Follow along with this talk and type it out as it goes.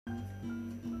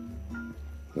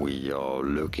We are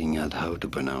looking at how to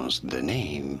pronounce the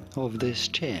name of this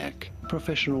Czech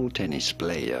professional tennis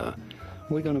player.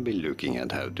 We're going to be looking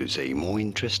at how to say more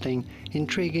interesting,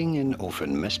 intriguing and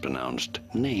often mispronounced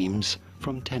names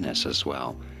from tennis as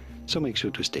well. So make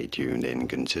sure to stay tuned and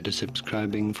consider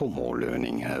subscribing for more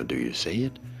learning. How do you say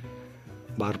it?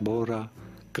 Barbora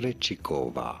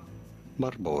Krejcikova.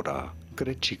 Barbora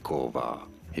Krejcikova.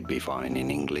 It'd be fine in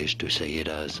English to say it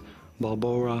as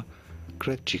Barbora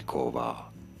Krejcikova.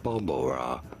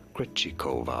 Barbora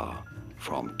Krejcikova.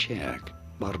 From Czech,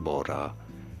 Barbora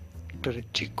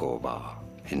Krejcikova.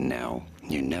 And now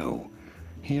you know.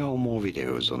 Here are more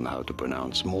videos on how to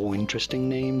pronounce more interesting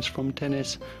names from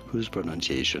tennis whose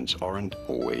pronunciations aren't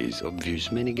always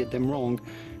obvious. Many get them wrong.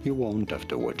 You won't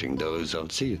after watching those. I'll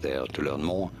see you there to learn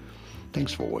more.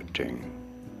 Thanks for watching.